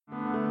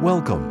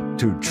Welcome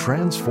to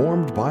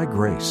Transformed by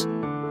Grace,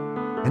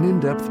 an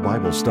in-depth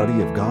Bible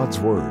study of God's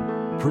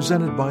Word,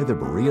 presented by the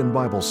Berean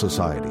Bible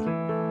Society.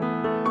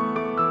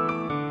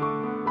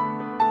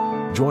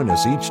 Join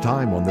us each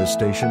time on this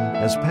station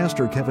as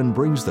Pastor Kevin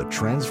brings the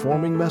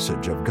transforming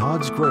message of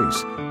God's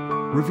grace,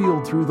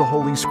 revealed through the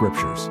Holy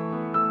Scriptures.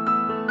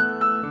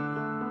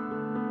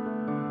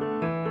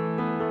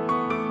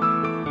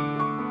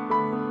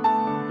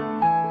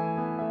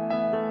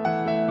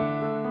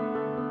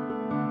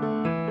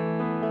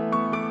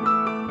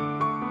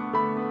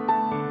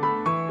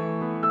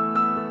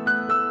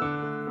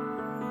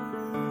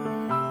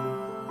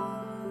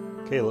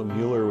 Kayla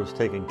Mueller was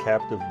taken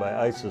captive by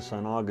ISIS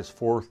on August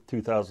 4th,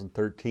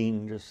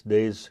 2013, just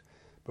days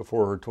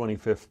before her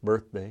 25th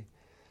birthday.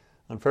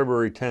 On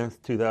February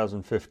 10th,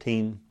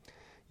 2015,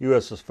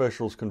 U.S.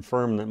 officials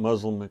confirmed that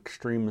Muslim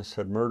extremists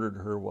had murdered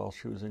her while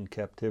she was in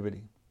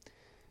captivity.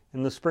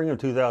 In the spring of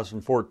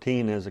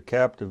 2014, as a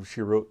captive, she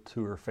wrote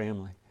to her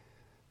family.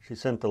 She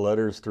sent the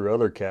letters through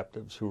other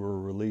captives who were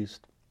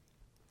released.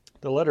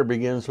 The letter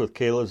begins with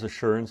Kayla's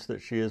assurance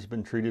that she has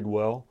been treated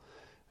well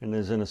and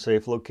is in a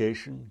safe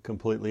location,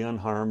 completely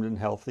unharmed and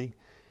healthy,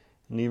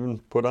 and even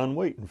put on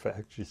weight, in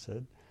fact, she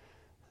said.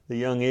 The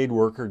young aid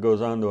worker goes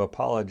on to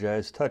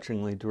apologize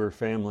touchingly to her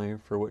family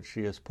for what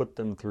she has put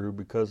them through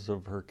because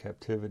of her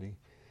captivity.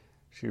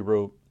 She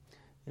wrote,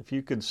 "If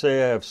you could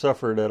say I have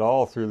suffered at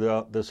all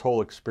throughout this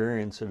whole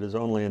experience, it is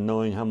only in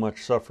knowing how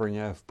much suffering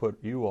I have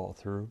put you all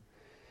through."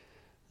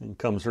 And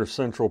comes her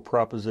central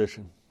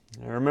proposition.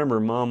 "I remember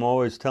Mom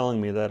always telling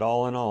me that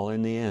all in all,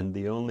 in the end,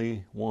 the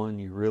only one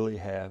you really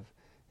have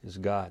is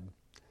God.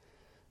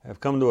 I have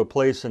come to a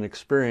place and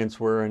experience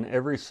where in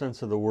every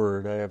sense of the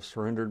word I have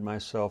surrendered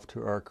myself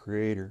to our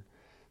Creator,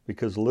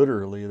 because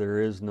literally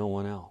there is no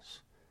one else."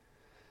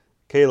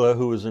 Kayla,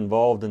 who was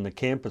involved in the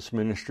campus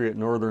ministry at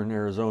Northern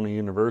Arizona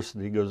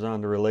University, goes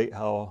on to relate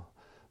how,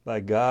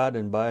 "By God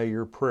and by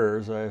your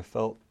prayers I have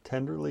felt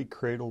tenderly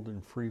cradled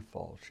in free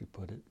fall," she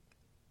put it.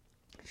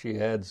 She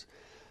adds,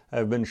 "I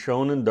have been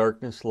shown in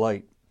darkness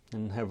light,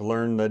 and have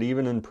learned that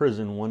even in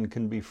prison one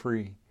can be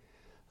free.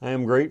 I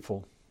am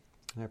grateful.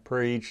 I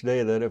pray each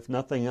day that if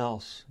nothing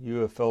else, you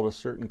have felt a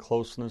certain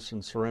closeness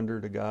and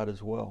surrender to God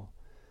as well."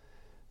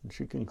 And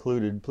she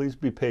concluded, "Please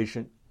be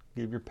patient.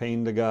 Give your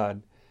pain to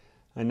God.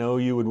 I know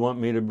you would want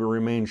me to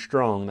remain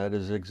strong. That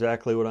is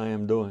exactly what I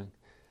am doing.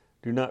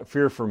 Do not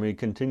fear for me.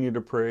 Continue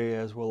to pray,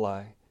 as will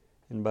I.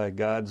 And by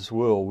God's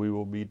will, we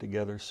will be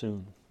together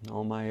soon.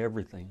 All my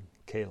everything,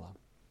 Kayla."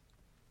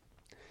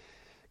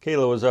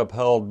 Kayla was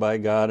upheld by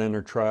God in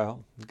her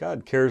trial.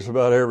 God cares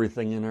about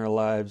everything in our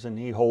lives, and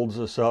He holds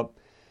us up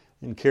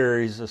and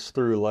carries us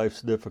through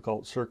life's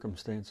difficult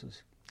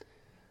circumstances.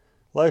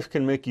 Life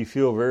can make you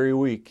feel very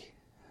weak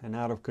and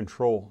out of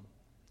control,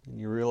 and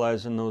you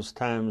realize in those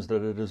times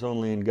that it is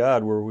only in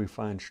God where we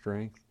find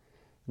strength,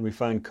 and we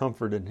find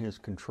comfort in His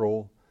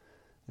control,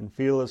 and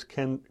feel as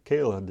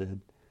Kayla did,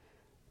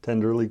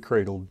 tenderly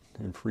cradled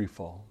in free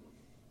fall.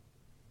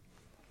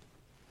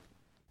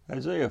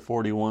 Isaiah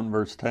 41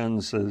 verse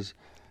 10 says,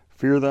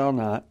 "Fear thou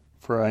not,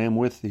 for I am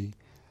with thee.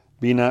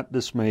 Be not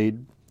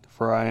dismayed,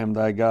 for I am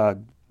thy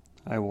God.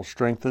 I will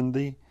strengthen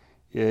thee,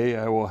 yea,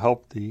 I will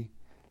help thee,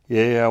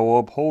 yea, I will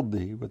uphold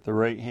thee with the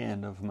right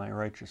hand of my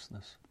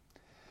righteousness."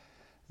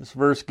 This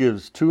verse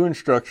gives two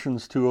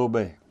instructions to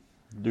obey.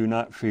 Do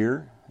not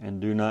fear,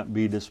 and do not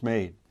be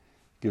dismayed.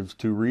 It gives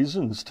two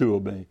reasons to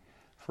obey.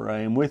 For I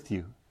am with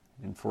you,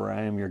 and for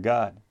I am your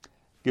God.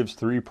 It gives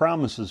three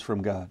promises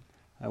from God.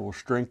 I will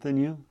strengthen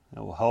you, I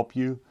will help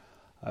you,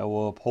 I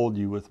will uphold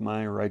you with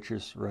my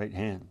righteous right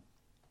hand.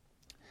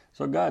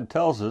 So God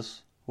tells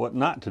us what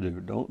not to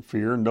do. Don't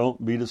fear and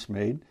don't be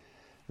dismayed.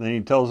 And then He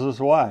tells us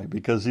why.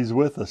 Because He's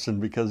with us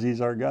and because He's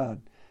our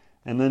God.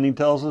 And then He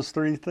tells us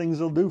three things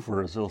He'll do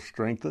for us. He'll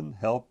strengthen,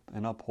 help,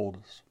 and uphold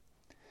us.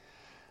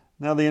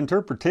 Now the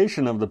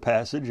interpretation of the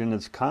passage in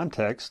its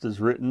context is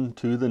written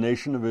to the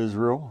nation of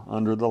Israel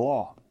under the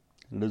law.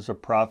 It is a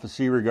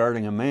prophecy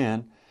regarding a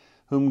man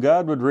whom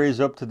God would raise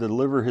up to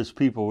deliver His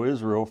people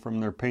Israel from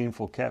their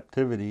painful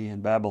captivity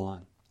in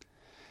Babylon.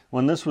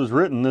 When this was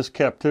written, this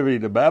captivity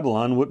to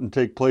Babylon wouldn't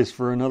take place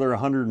for another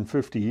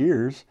 150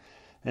 years,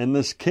 and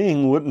this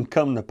king wouldn't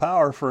come to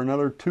power for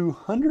another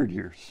 200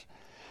 years.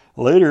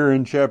 Later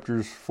in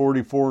chapters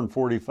 44 and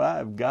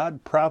 45,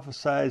 God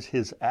prophesies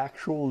His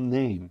actual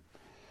name,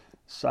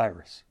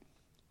 Cyrus.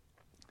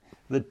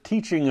 The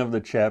teaching of the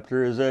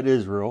chapter is that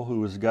Israel, who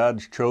was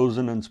God's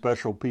chosen and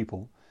special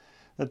people,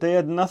 that they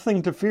had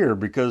nothing to fear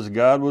because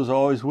God was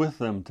always with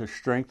them to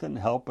strengthen,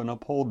 help, and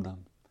uphold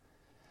them.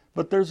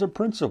 But there's a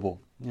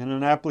principle and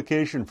an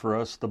application for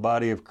us, the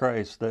body of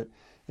Christ, that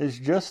is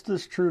just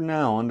as true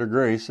now under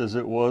grace as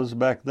it was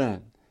back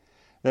then.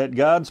 That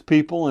God's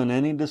people in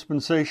any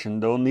dispensation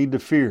don't need to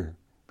fear,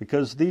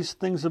 because these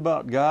things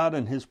about God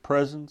and His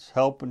presence,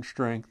 help, and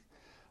strength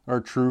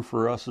are true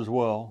for us as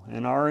well,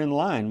 and are in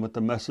line with the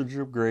message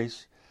of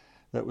grace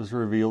that was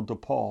revealed to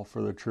Paul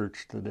for the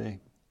church today.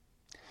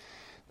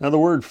 Now the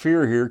word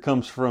fear here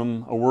comes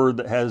from a word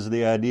that has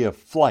the idea of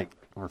flight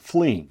or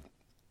fleeing.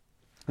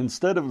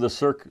 Instead of the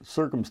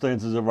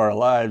circumstances of our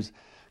lives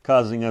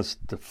causing us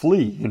to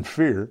flee in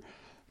fear,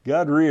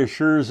 God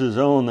reassures his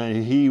own that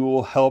he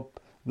will help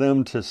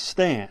them to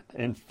stand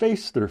and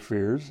face their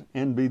fears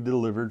and be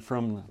delivered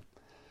from them.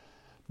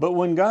 But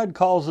when God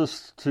calls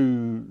us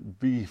to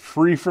be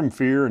free from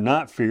fear and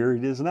not fear, he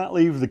does not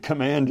leave the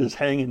command just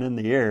hanging in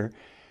the air.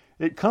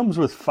 It comes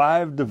with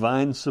 5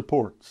 divine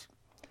supports.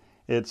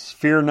 It's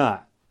fear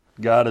not,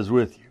 God is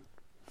with you.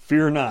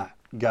 Fear not,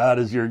 God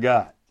is your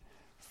God.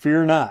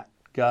 Fear not,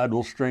 God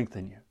will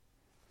strengthen you.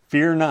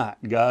 Fear not,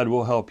 God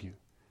will help you.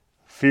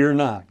 Fear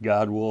not,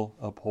 God will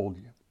uphold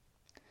you.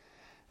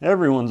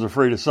 Everyone's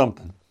afraid of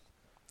something.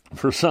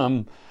 For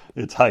some,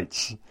 it's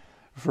heights.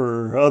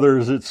 For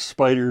others, it's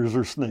spiders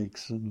or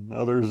snakes. And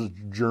others, it's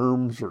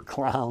germs or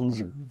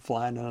clowns or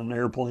flying on an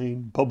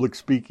airplane, public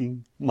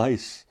speaking,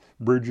 mice,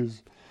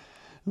 bridges.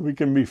 We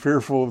can be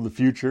fearful of the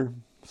future,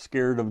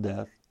 scared of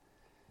death,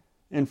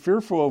 and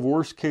fearful of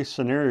worst-case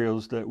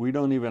scenarios that we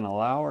don't even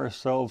allow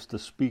ourselves to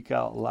speak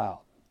out loud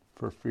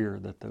for fear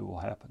that they will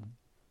happen.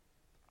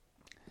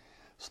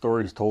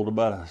 Stories told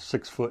about a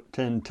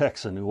 6'10"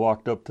 Texan who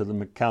walked up to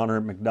the counter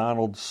at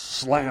McDonald's,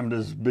 slammed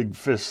his big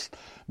fist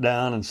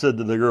down and said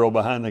to the girl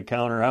behind the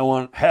counter, "I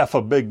want half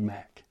a Big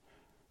Mac."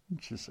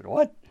 And she said,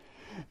 "What?"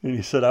 And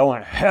he said, "I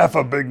want half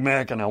a Big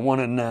Mac and I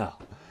want it now."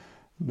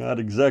 Not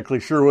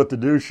exactly sure what to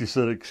do, she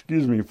said,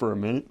 "Excuse me for a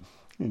minute."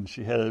 And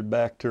she headed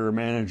back to her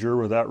manager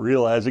without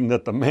realizing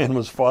that the man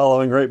was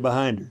following right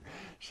behind her.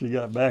 She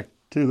got back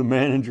to the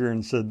manager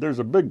and said, "There's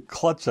a big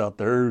klutz out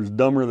there who's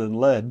dumber than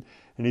lead,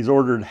 and he's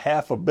ordered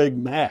half a Big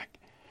Mac."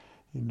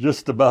 And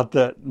just about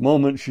that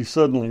moment, she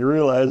suddenly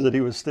realized that he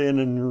was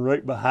standing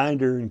right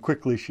behind her, and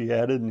quickly she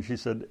added, and she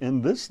said,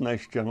 "And this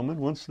nice gentleman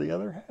wants the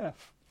other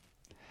half."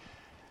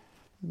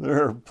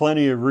 There are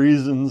plenty of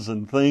reasons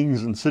and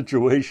things and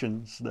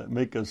situations that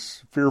make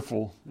us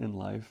fearful in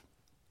life.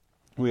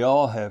 We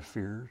all have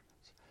fears.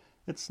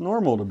 It's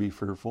normal to be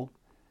fearful.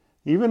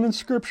 Even in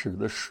Scripture,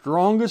 the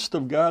strongest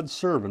of God's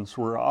servants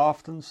were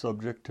often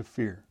subject to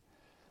fear.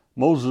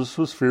 Moses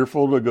was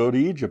fearful to go to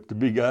Egypt to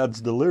be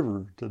God's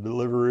deliverer, to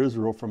deliver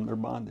Israel from their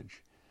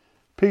bondage.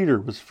 Peter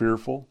was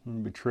fearful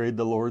and betrayed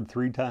the Lord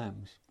 3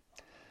 times.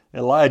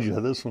 Elijah,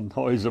 this one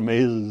always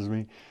amazes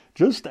me,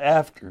 just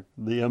after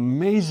the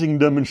amazing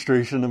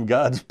demonstration of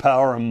God's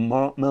power on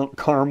Mount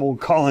Carmel,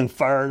 calling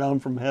fire down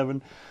from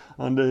heaven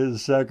onto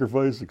his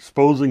sacrifice,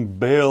 exposing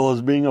Baal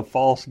as being a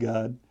false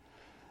god.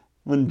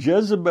 When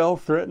Jezebel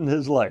threatened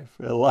his life,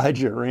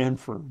 Elijah ran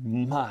for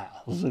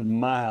miles and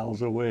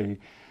miles away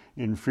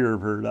in fear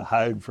of her to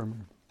hide from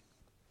her.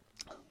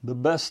 The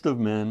best of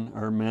men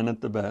are men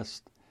at the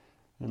best,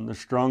 and the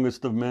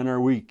strongest of men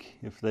are weak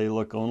if they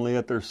look only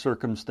at their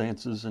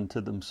circumstances and to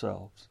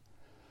themselves.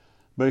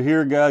 But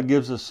here God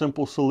gives a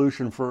simple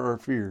solution for our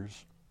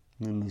fears,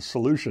 and the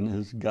solution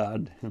is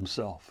God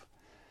himself.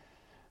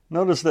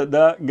 Notice that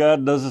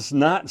God does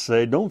not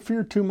say, "Don't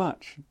fear too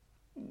much."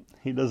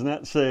 He does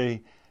not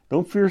say,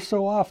 "Don't fear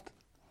so often."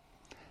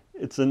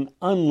 It's an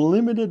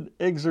unlimited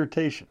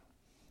exhortation.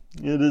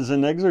 It is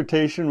an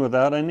exhortation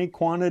without any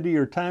quantity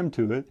or time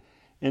to it,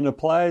 and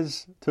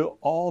applies to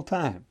all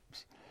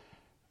times.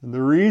 And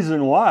the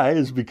reason why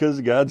is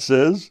because God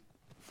says,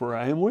 "For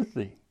I am with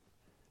thee."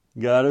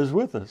 God is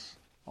with us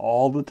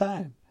all the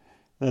time.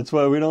 That's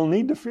why we don't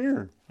need to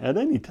fear at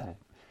any time.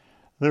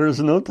 There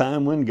is no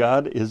time when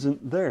God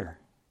isn't there.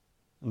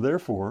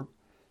 Therefore,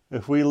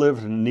 if we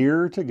live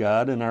nearer to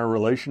God in our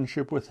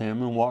relationship with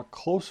him and walk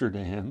closer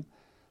to him,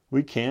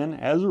 we can,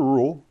 as a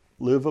rule,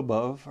 live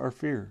above our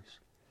fears.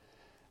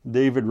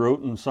 David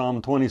wrote in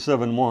Psalm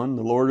 27:1,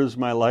 "The Lord is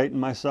my light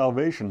and my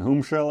salvation.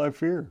 Whom shall I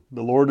fear?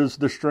 The Lord is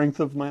the strength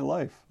of my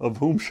life. Of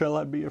whom shall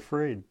I be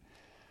afraid?"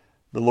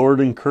 The Lord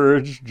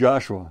encouraged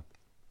Joshua,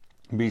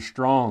 "Be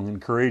strong and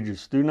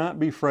courageous. Do not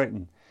be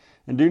frightened,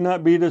 and do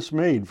not be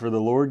dismayed, for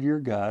the Lord your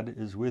God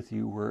is with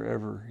you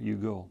wherever you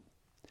go."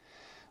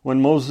 When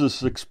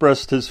Moses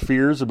expressed his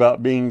fears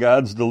about being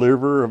God's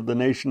deliverer of the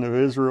nation of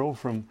Israel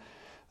from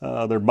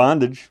their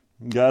bondage,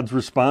 God's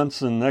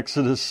response in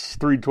Exodus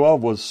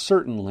 3:12 was,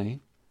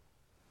 "Certainly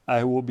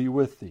I will be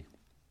with thee."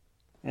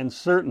 And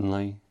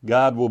certainly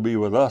God will be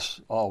with us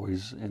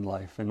always in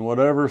life, in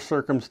whatever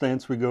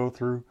circumstance we go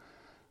through,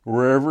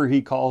 wherever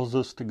he calls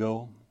us to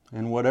go,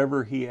 and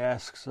whatever he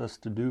asks us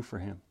to do for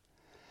him.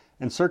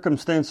 And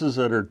circumstances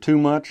that are too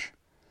much,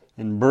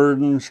 and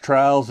burdens,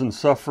 trials, and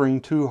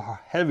suffering too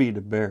heavy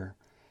to bear,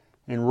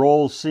 and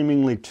roles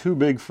seemingly too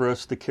big for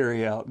us to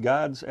carry out,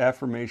 God's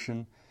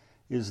affirmation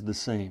is the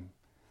same.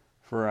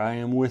 "For I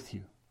am with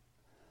you."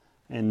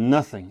 And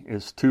nothing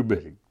is too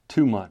big,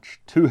 too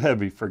much, too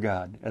heavy for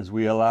God as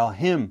we allow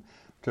him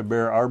to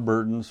bear our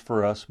burdens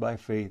for us by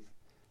faith,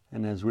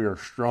 and as we are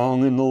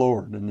strong in the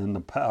Lord and in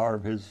the power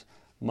of his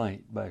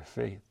might by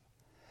faith.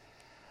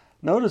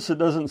 Notice it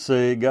doesn't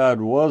say God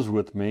was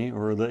with me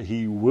or that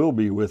he will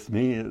be with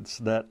me. It's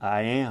that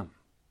I am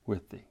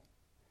with thee.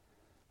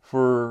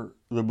 For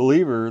the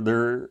believer,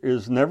 there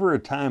is never a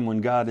time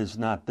when God is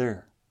not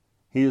there.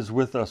 He is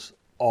with us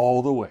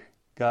all the way.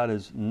 God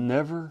is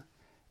never,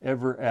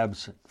 ever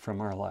absent from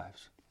our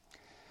lives.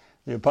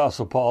 The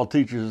Apostle Paul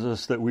teaches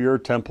us that we are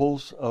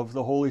temples of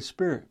the Holy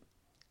Spirit,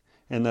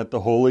 and that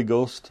the Holy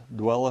Ghost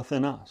dwelleth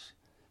in us.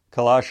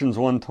 Colossians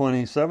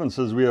 1:27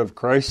 says we have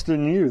Christ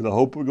in you, the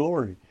hope of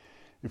glory.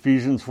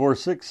 Ephesians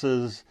 4:6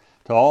 says,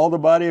 to all the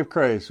body of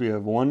Christ we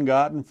have one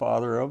God and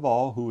Father of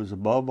all, who is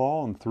above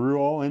all and through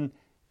all and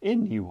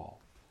in you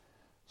all.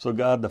 So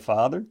God the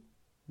Father,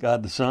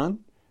 God the Son,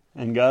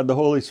 and God the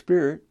Holy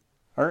Spirit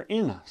are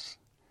in us.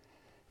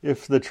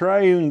 If the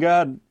triune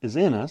God is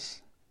in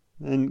us,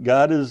 then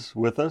God is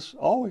with us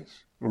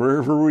always.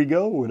 Wherever we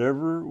go,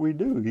 whatever we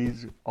do,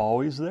 He's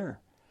always there.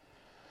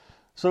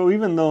 So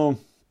even though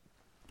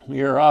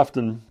we are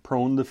often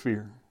prone to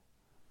fear,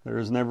 there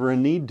is never a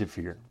need to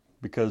fear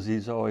because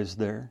He's always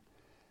there.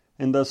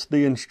 And thus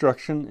the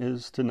instruction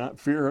is to not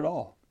fear at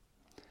all.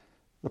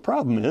 The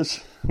problem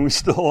is we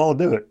still all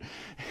do it,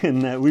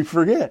 and that we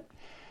forget,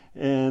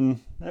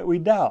 and that we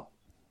doubt,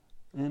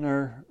 and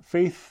our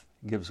faith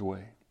gives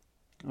way,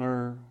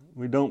 or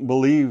we don't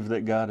believe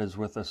that God is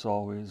with us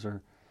always,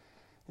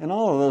 and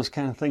all of those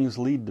kind of things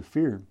lead to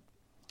fear.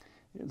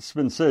 It's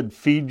been said,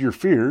 feed your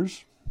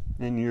fears,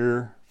 and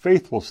your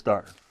faith will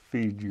starve.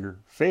 Feed your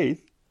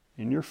faith,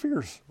 and your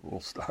fears will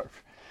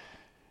starve.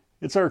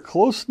 It's our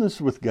closeness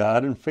with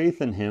God and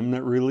faith in Him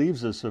that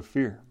relieves us of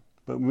fear.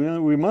 But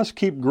we must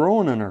keep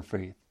growing in our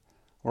faith,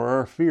 or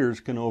our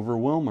fears can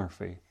overwhelm our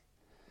faith.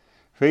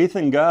 Faith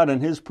in God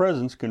and His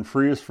presence can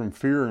free us from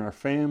fear in our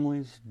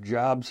families,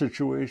 job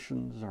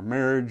situations, our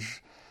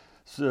marriage,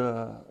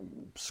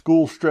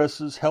 school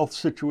stresses, health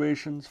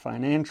situations,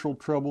 financial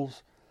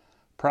troubles,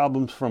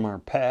 problems from our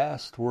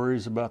past,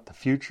 worries about the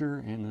future,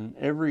 and in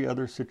every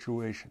other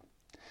situation.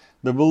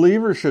 The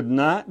believer should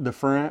not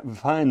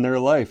define their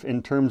life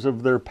in terms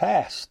of their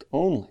past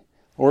only,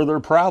 or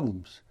their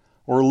problems,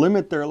 or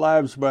limit their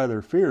lives by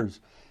their fears.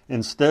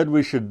 Instead,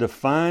 we should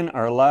define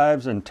our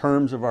lives in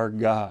terms of our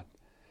God,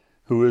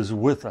 who is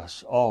with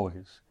us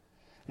always,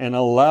 and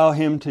allow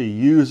Him to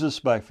use us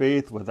by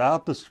faith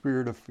without the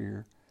spirit of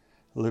fear,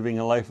 living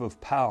a life of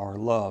power,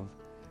 love,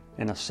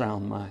 and a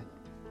sound mind.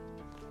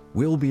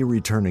 We'll be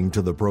returning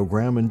to the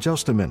program in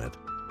just a minute.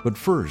 But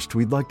first,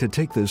 we'd like to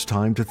take this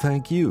time to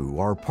thank you,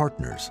 our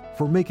partners,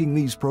 for making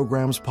these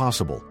programs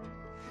possible.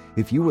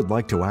 If you would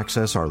like to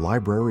access our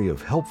library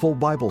of helpful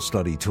Bible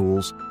study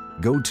tools,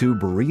 go to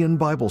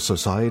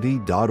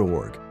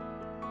BereanBibleSociety.org.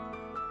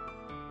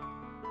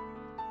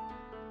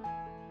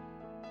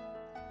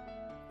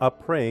 A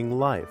Praying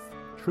Life,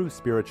 True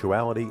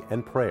Spirituality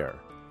and Prayer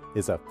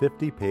is a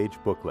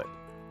 50-page booklet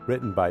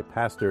written by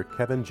Pastor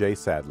Kevin J.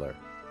 Sadler.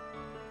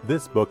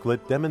 This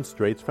booklet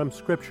demonstrates from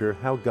Scripture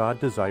how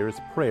God desires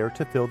prayer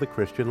to fill the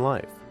Christian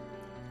life.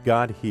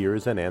 God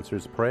hears and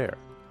answers prayer,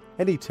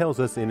 and He tells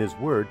us in His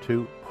Word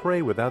to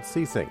pray without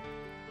ceasing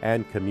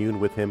and commune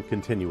with Him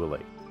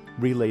continually,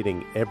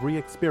 relating every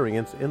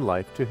experience in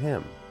life to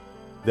Him.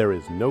 There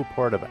is no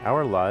part of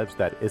our lives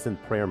that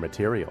isn't prayer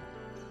material.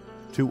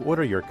 To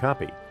order your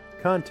copy,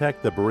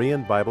 contact the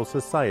Berean Bible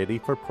Society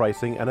for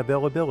pricing and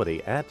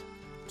availability at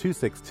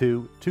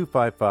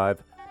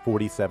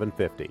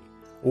 262-255-4750.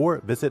 Or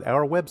visit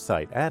our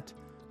website at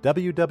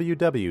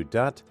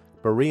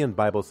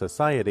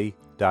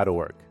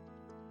www.BereanBibleSociety.org.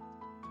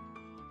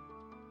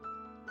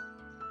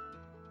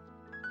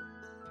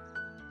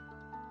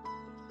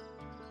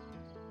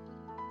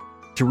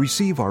 To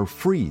receive our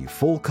free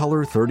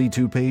full-color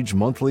 32-page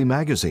monthly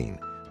magazine,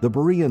 The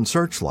Berean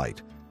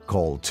Searchlight,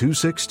 call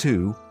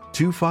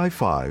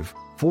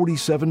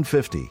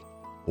 262-255-4750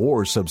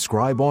 or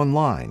subscribe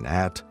online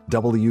at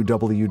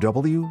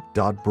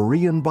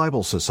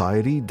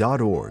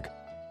www.BereanBibleSociety.org.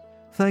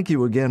 Thank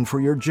you again for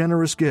your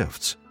generous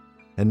gifts.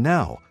 And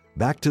now,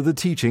 back to the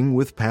teaching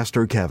with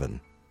Pastor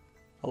Kevin.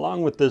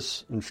 Along with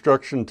this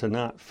instruction to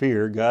not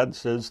fear, God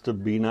says to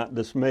be not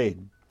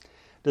dismayed.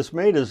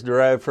 Dismayed is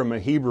derived from a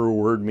Hebrew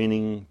word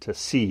meaning to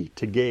see,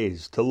 to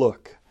gaze, to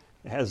look.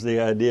 It has the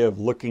idea of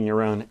looking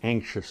around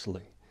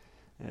anxiously,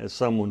 as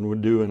someone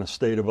would do in a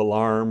state of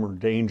alarm or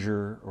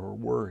danger or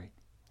worry.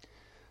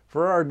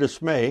 For our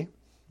dismay,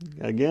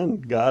 again,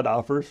 God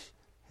offers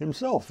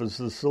Himself as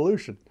the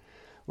solution.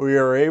 We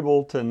are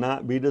able to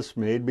not be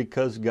dismayed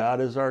because God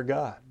is our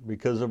God,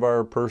 because of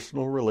our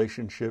personal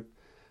relationship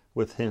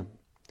with Him.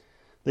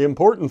 The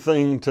important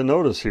thing to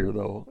notice here,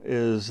 though,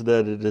 is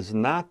that it is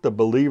not the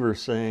believer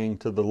saying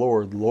to the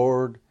Lord,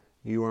 Lord,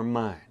 you are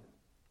mine.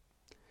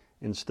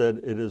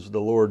 Instead, it is the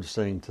Lord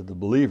saying to the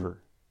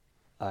believer,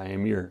 I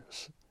am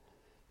yours.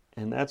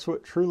 And that's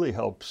what truly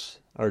helps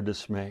our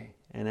dismay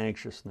and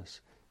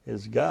anxiousness,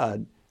 is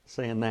God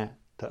saying that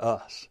to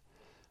us.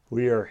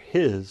 We are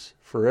His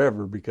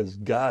forever because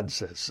God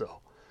says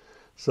so.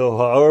 So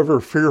however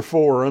fearful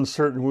or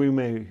uncertain we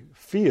may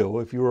feel,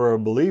 if you are a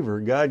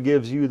believer, God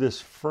gives you this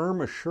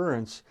firm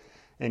assurance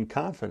and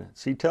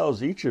confidence. He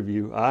tells each of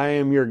you, I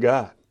am your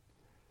God.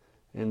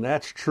 And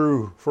that's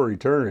true for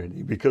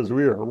eternity because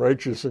we are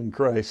righteous in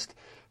Christ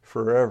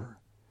forever.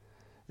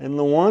 And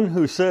the one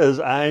who says,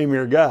 I am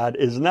your God,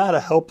 is not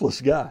a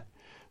helpless God.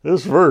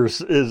 This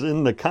verse is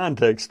in the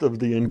context of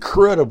the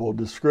incredible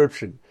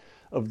description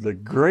of the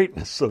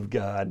greatness of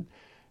God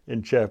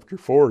in chapter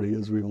 40,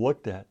 as we've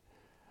looked at.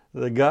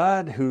 The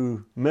God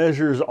who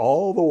measures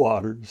all the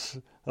waters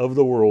of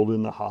the world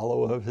in the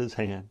hollow of his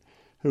hand,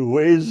 who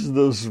weighs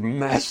those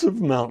massive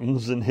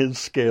mountains in his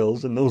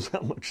scales and knows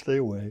how much they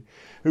weigh,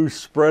 who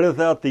spreadeth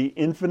out the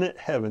infinite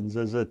heavens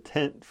as a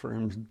tent for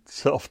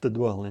himself to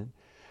dwell in,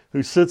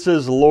 who sits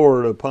as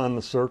Lord upon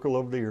the circle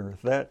of the earth.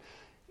 That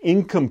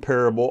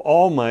incomparable,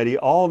 almighty,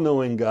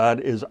 all-knowing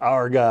God is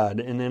our God,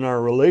 and in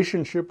our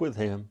relationship with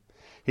him,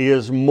 he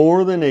is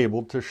more than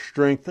able to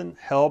strengthen,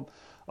 help,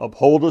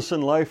 uphold us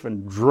in life,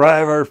 and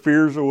drive our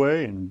fears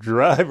away and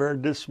drive our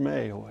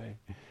dismay away.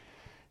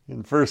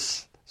 In 1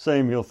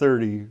 Samuel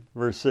 30,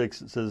 verse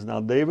 6, it says, Now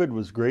David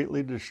was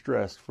greatly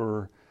distressed,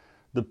 for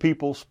the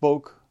people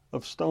spoke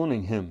of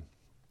stoning him.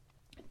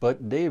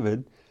 But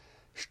David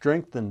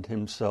strengthened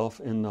himself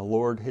in the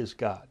Lord his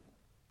God.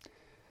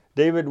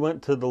 David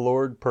went to the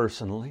Lord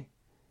personally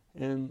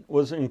and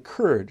was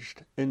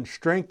encouraged and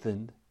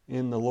strengthened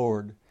in the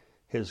Lord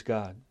his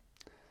God.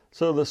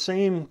 So the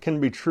same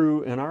can be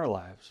true in our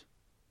lives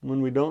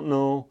when we don't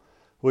know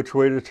which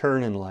way to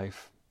turn in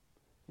life,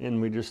 and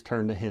we just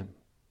turn to him.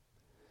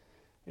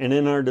 And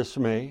in our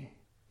dismay,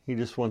 he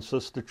just wants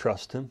us to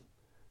trust him,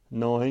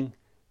 knowing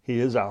he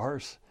is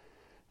ours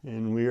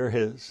and we are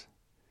his.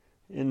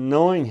 In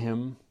knowing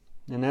him,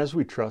 and as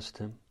we trust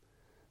him,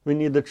 we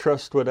need to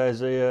trust what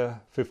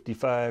Isaiah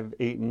 55,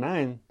 8 and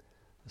 9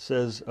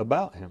 says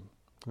about him,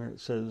 where it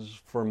says,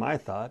 For my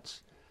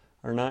thoughts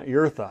are not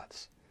your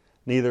thoughts,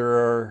 neither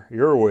are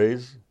your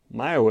ways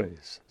my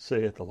ways,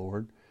 saith the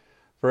Lord.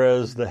 For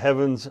as the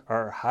heavens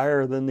are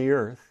higher than the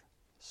earth,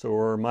 so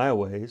are my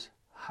ways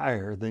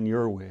higher than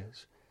your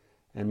ways,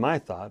 and my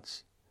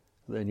thoughts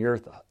than your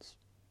thoughts.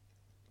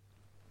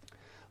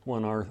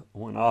 One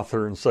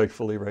author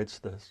insightfully writes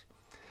this,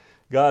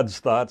 God's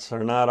thoughts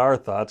are not our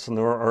thoughts,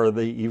 nor are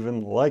they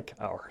even like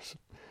ours.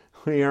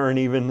 We aren't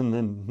even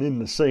in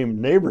the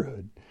same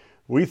neighborhood.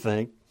 We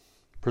think,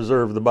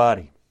 preserve the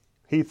body.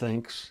 He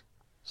thinks,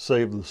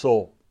 save the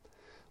soul.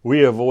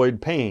 We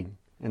avoid pain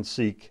and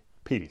seek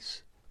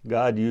peace.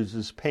 God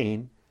uses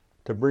pain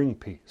to bring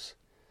peace.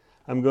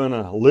 I'm going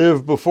to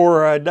live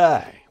before I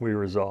die, we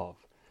resolve.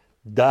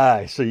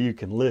 Die so you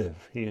can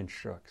live, he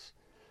instructs.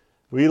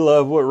 We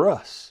love what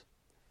rusts.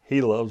 He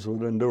loves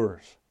what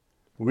endures.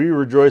 We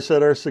rejoice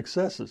at our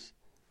successes.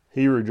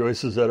 He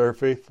rejoices at our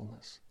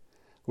faithfulness.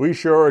 We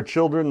show our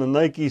children the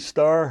Nike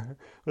star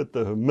with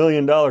the $1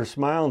 million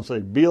smile and say,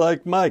 be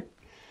like Mike.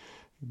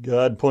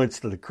 God points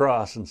to the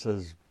cross and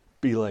says,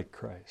 be like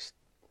Christ.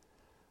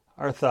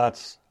 Our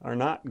thoughts are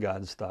not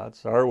God's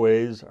thoughts. Our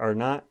ways are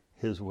not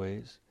his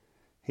ways.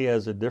 He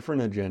has a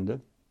different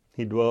agenda.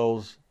 He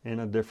dwells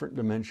in a different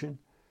dimension.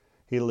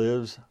 He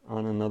lives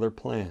on another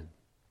plan.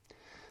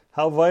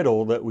 How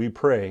vital that we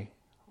pray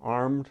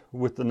armed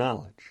with the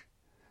knowledge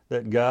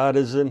that God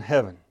is in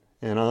heaven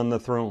and on the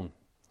throne.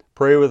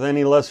 Pray with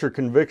any lesser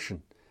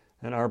conviction,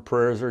 and our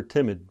prayers are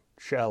timid,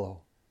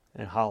 shallow,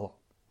 and hollow.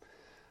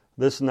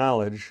 This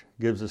knowledge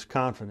gives us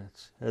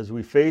confidence as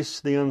we face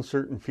the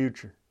uncertain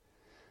future.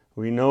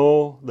 We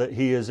know that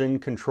he is in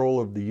control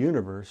of the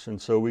universe,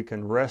 and so we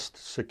can rest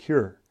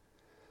secure.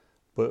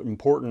 But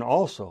important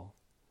also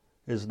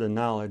is the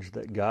knowledge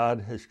that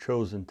God has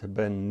chosen to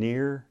bend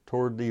near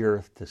toward the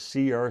earth to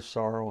see our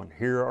sorrow and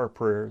hear our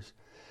prayers.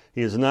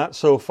 He is not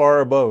so far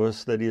above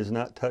us that he is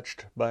not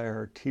touched by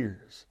our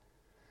tears.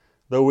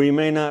 Though we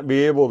may not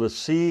be able to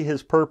see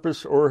his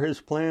purpose or his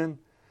plan,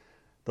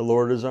 the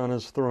Lord is on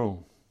his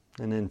throne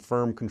and in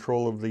firm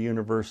control of the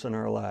universe in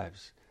our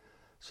lives.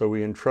 So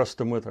we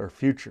entrust him with our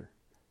future.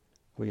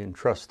 We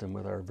entrust him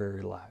with our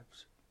very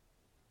lives.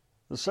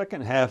 The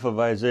second half of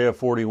Isaiah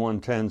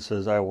 41:10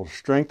 says, I will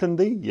strengthen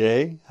thee,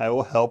 yea, I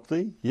will help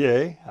thee,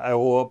 yea, I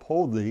will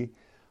uphold thee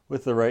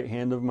with the right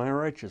hand of my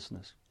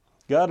righteousness.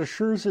 God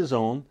assures his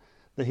own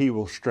that he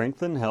will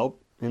strengthen,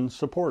 help, and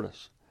support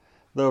us.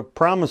 The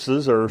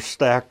promises are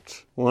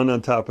stacked one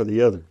on top of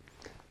the other.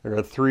 There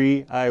are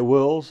 3 I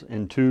wills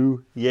and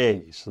 2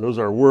 yeas. Those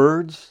are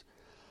words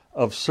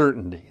of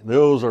certainty.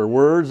 Those are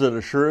words that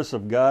assure us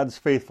of God's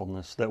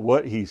faithfulness, that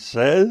what he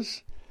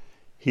says,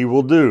 he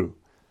will do.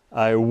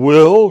 I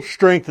will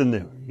strengthen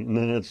them. And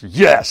then it's,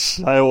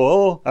 yes, I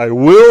will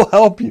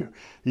help you.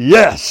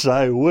 Yes,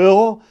 I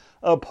will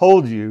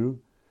uphold you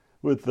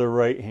with the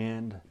right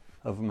hand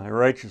of my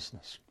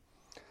righteousness.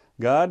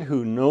 God,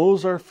 who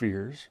knows our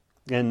fears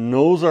and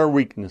knows our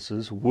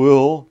weaknesses,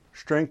 will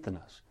strengthen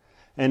us.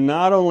 And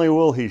not only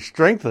will he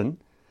strengthen,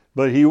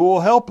 but he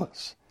will help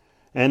us.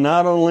 And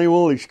not only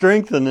will he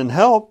strengthen and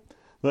help,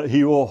 but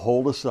he will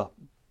hold us up.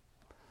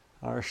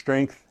 Our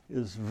strength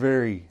is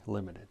very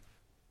limited,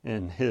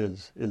 and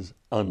his is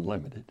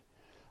unlimited.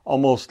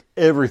 Almost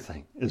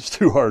everything is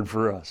too hard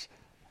for us.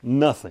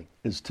 Nothing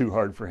is too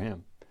hard for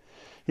him.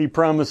 He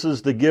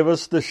promises to give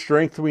us the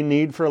strength we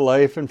need for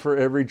life and for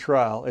every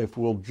trial if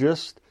we'll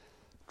just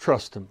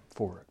trust him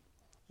for it.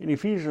 In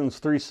Ephesians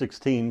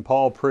 3:16,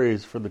 Paul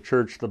prays for the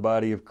church, the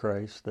body of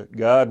Christ, that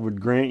God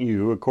would grant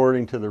you,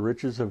 according to the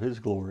riches of his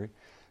glory,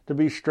 to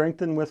be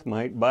strengthened with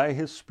might by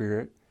his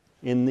Spirit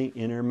in the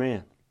inner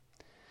man.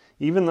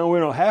 Even though we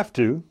don't have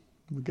to,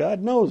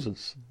 God knows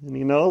us. And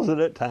He knows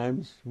that at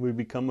times we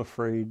become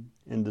afraid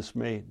and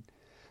dismayed.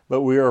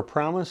 But we are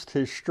promised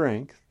His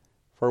strength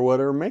for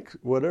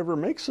whatever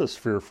makes us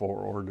fearful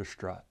or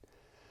distraught.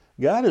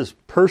 God is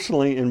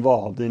personally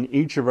involved in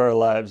each of our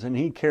lives, and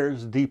He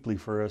cares deeply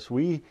for us.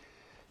 We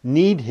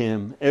need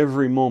Him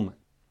every moment.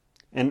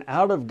 And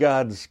out of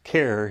God's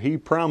care, He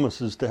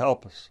promises to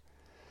help us.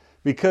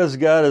 Because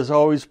God is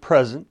always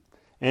present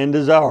and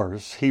is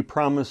ours, He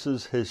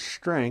promises His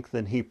strength,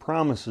 and He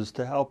promises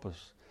to help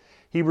us.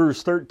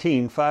 Hebrews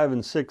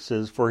 13:5-6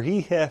 says, "For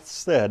He hath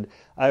said,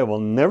 I will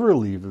never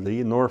leave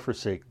thee nor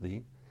forsake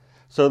thee,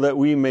 so that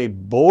we may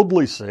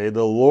boldly say,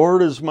 The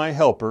Lord is my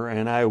helper,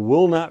 and I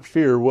will not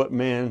fear what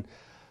man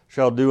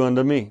shall do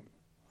unto me."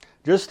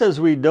 Just as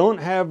we don't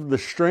have the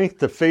strength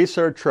to face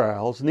our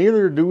trials,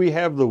 neither do we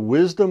have the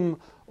wisdom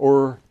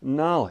or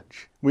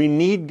knowledge. We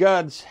need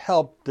God's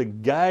help to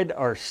guide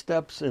our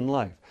steps in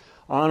life.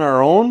 On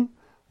our own,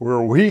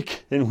 we're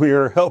weak and we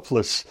are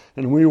helpless,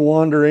 and we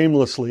wander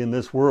aimlessly in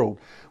this world.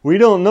 We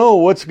don't know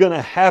what's going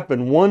to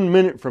happen 1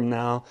 minute from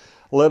now,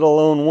 let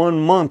alone 1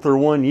 month or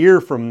 1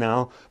 year from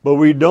now. But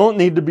we don't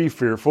need to be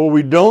fearful.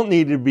 We don't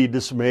need to be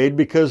dismayed,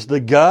 because the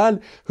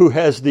God who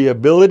has the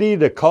ability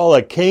to call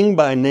a king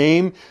by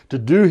name to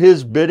do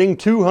His bidding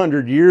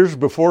 200 years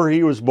before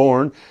he was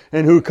born,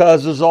 and who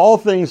causes all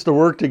things to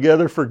work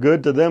together for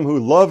good to them who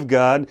love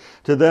God,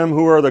 to them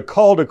who are the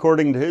called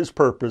according to His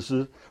purpose,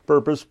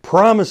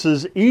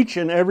 promises each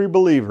and every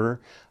believer,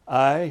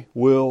 I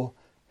will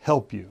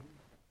help you.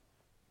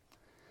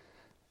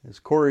 As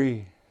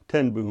Corrie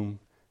ten Boom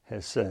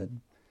has said,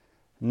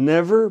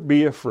 never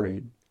be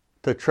afraid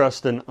to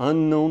trust an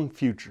unknown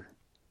future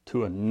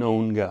to a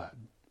known God.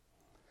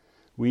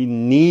 We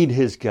need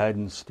His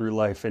guidance through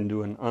life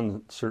into an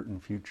uncertain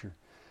future.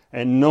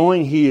 And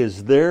knowing He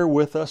is there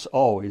with us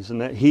always,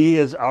 and that He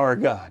is our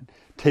God,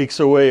 takes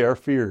away our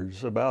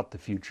fears about the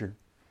future.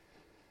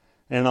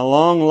 And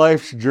along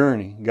life's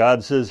journey,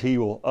 God says He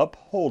will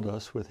uphold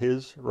us with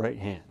His right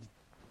hand.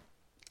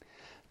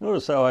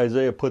 Notice how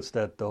Isaiah puts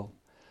that, though.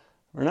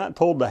 We're not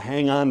told to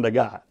hang on to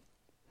God.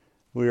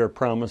 We are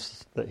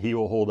promised that He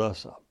will hold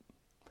us up.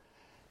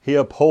 He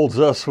upholds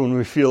us when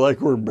we feel like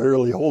we're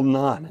barely holding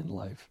on in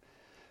life.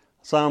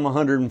 Psalm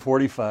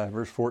 145,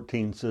 verse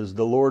 14 says,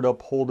 The Lord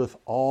upholdeth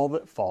all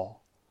that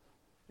fall,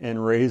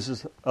 and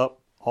raiseth up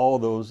all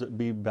those that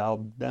be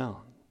bowed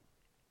down.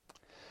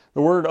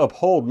 The word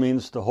uphold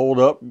means to hold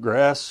up,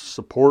 grasp,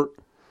 support.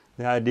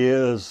 The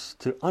idea is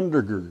to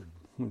undergird,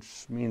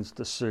 which means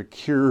to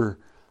secure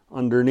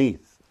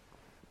underneath.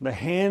 The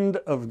hand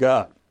of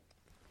God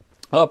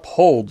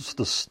upholds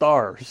the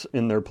stars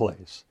in their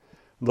place.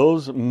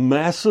 Those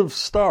massive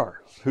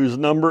stars, whose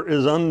number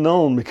is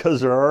unknown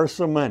because there are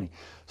so many.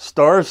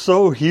 Stars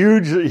so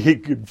huge that you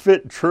could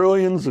fit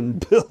trillions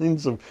and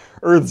billions of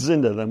Earths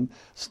into them.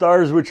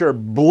 Stars which are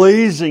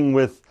blazing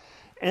with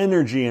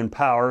energy and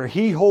power.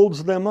 He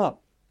holds them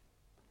up.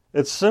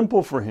 It's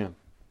simple for Him,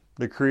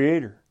 the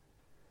Creator.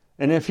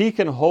 And if He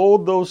can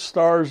hold those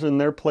stars in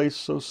their place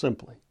so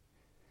simply,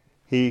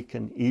 He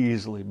can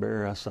easily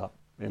bear us up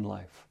in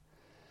life.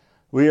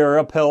 We are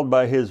upheld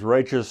by His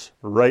righteous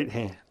right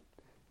hand.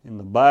 In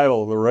the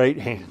Bible, the right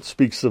hand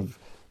speaks of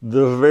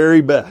the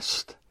very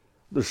best,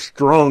 the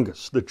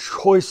strongest, the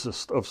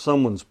choicest of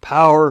someone's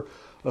power,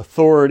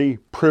 authority,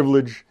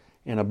 privilege,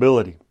 and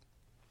ability.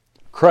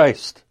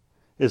 Christ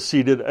is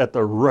seated at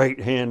the right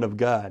hand of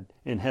God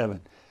in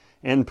heaven.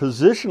 And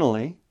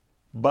positionally,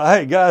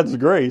 by God's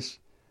grace,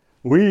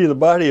 we, the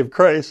body of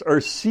Christ,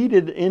 are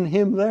seated in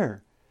Him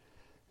there.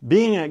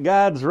 Being at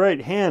God's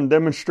right hand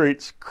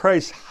demonstrates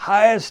Christ's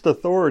highest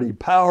authority,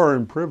 power,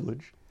 and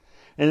privilege.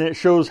 And it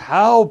shows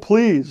how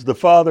pleased the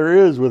Father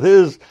is with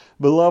His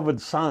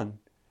beloved Son.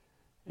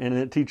 And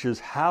it teaches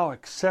how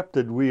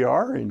accepted we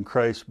are in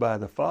Christ by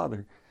the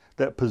Father.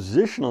 That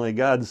positionally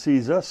God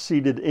sees us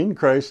seated in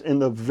Christ in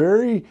the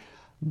very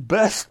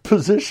best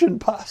position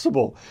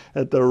possible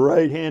at the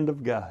right hand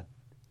of God.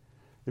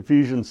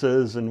 Ephesians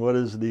says, and what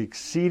is the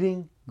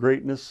exceeding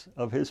greatness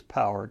of His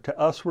power to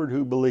usward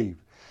who believe,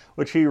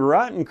 which He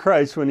wrought in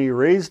Christ when He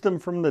raised Him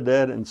from the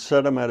dead and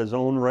set Him at His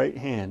own right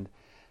hand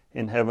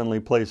in heavenly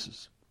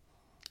places.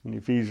 In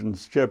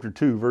Ephesians chapter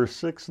 2, verse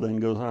 6 then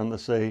goes on to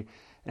say,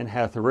 and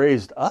hath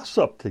raised us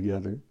up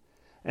together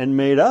and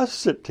made us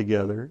sit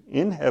together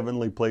in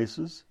heavenly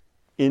places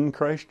in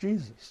Christ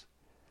Jesus.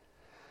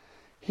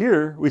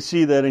 Here we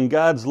see that in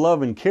God's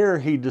love and care,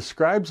 He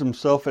describes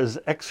Himself as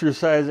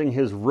exercising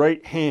His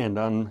right hand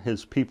on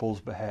His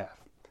people's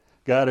behalf.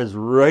 God is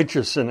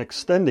righteous in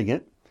extending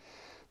it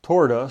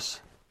toward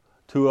us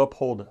to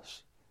uphold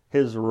us.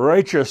 His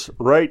righteous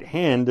right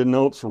hand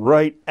denotes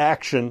right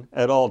action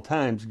at all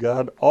times.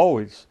 God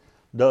always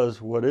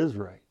does what is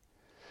right.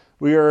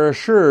 We are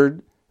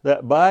assured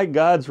that by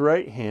God's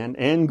right hand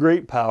and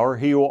great power,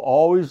 He will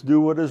always do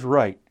what is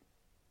right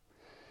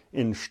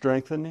in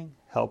strengthening,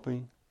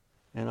 helping,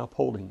 and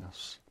upholding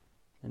us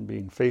and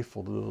being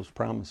faithful to those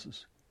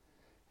promises.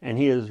 And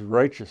He is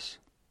righteous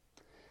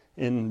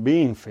in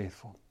being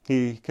faithful.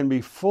 He can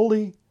be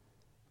fully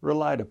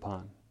relied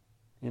upon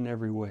in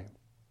every way.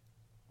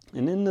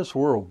 And in this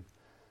world,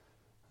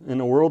 in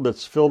a world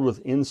that's filled with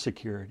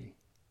insecurity,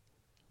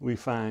 we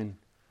find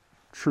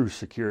true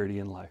security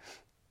in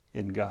life,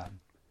 in God.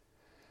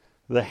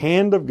 The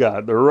hand of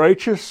God, the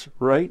righteous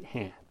right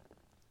hand,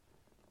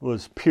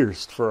 was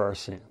pierced for our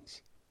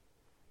sins.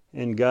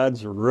 And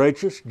God's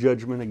righteous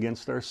judgment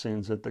against our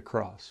sins at the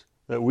cross,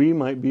 that we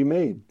might be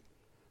made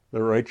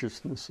the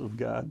righteousness of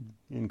God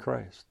in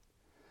Christ.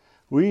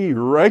 We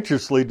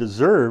righteously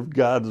deserved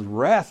God's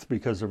wrath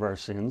because of our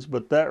sins,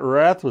 but that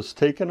wrath was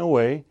taken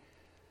away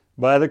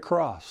by the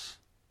cross,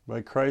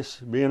 by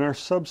Christ being our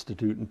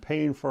substitute and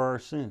paying for our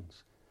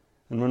sins.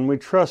 And when we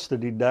trust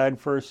that He died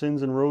for our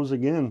sins and rose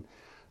again,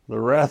 the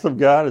wrath of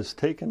God is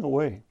taken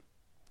away.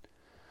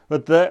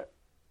 But that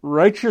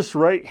righteous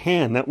right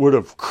hand that would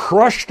have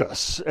crushed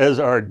us as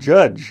our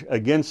judge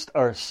against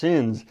our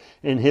sins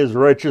in His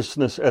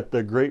righteousness at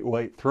the great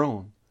white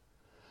throne,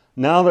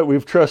 now that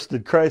we've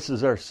trusted Christ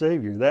as our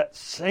Savior, that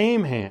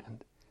same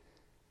hand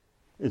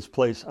is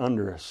placed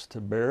under us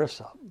to bear us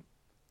up,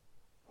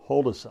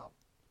 hold us up,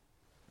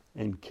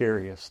 and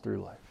carry us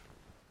through life.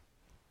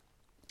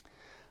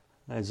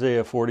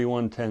 Isaiah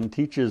 41:10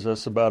 teaches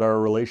us about our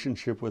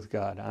relationship with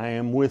God. I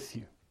am with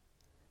you.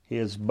 He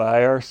is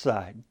by our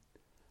side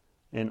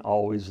and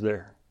always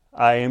there.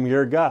 I am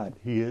your God.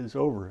 He is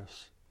over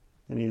us,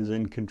 and He is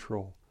in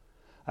control.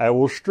 I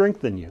will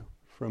strengthen you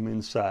from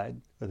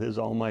inside with His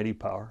almighty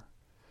power.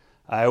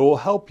 I will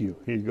help you.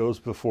 He goes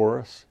before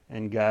us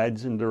and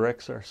guides and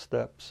directs our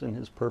steps in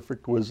His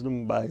perfect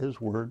wisdom by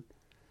His word.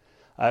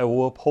 I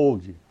will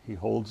uphold you. He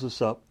holds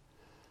us up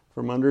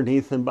from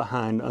underneath and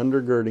behind,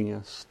 undergirding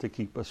us to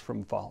keep us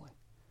from falling.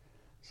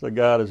 So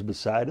God is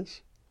beside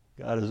us.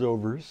 God is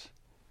over us.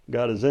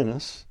 God is in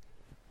us.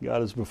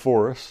 God is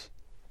before us.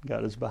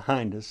 God is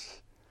behind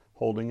us,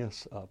 holding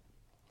us up.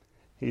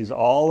 He's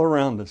all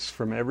around us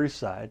from every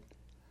side,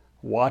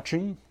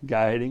 watching,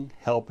 guiding,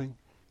 helping,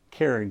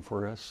 caring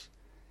for us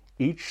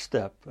each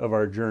step of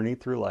our journey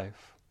through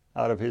life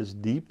out of His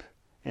deep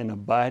and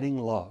abiding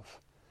love,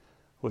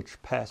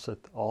 which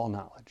passeth all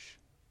knowledge.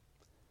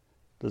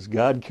 Does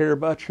God care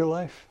about your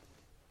life?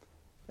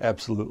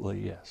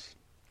 Absolutely, yes.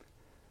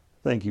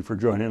 Thank you for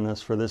joining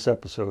us for this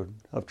episode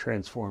of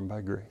Transformed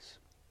by Grace.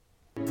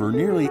 For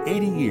nearly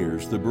 80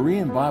 years, the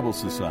Berean Bible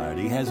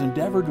Society has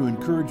endeavored to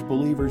encourage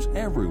believers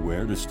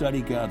everywhere to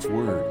study God's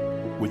Word.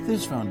 With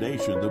this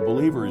foundation, the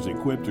believer is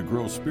equipped to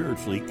grow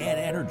spiritually and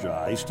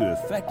energized to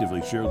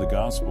effectively share the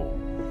gospel.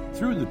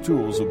 Through the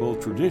tools of both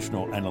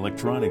traditional and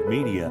electronic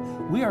media,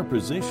 we are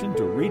positioned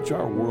to reach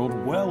our world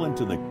well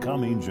into the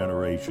coming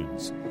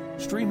generations.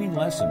 Streaming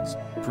lessons,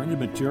 printed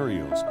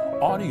materials,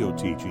 audio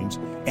teachings,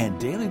 and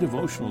daily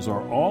devotionals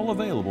are all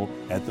available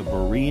at the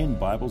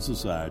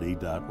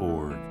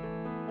BereanBibleSociety.org.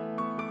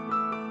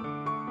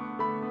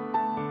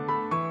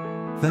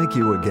 Thank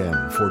you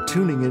again for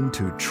tuning in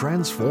to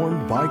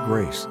Transformed by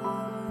Grace.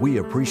 We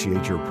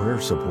appreciate your prayer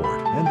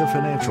support and the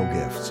financial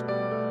gifts.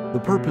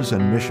 The purpose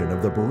and mission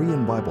of the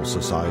Berean Bible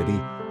Society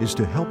is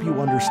to help you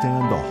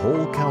understand the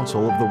whole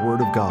counsel of the Word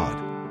of God.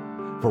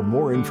 For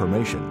more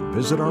information,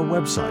 visit our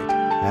website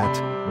at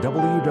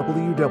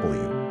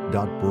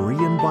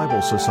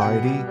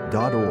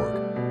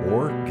www.BereanBibleSociety.org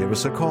or give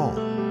us a call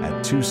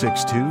at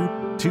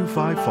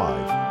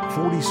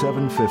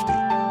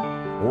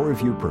 262-255-4750. Or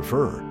if you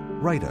prefer,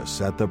 write us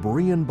at the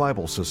Berean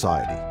Bible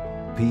Society,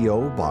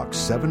 P.O. Box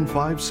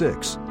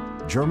 756,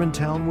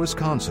 Germantown,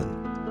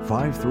 Wisconsin,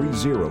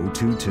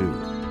 53022.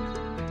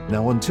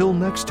 Now until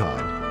next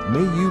time,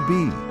 may you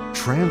be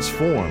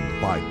transformed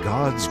by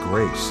God's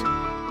grace.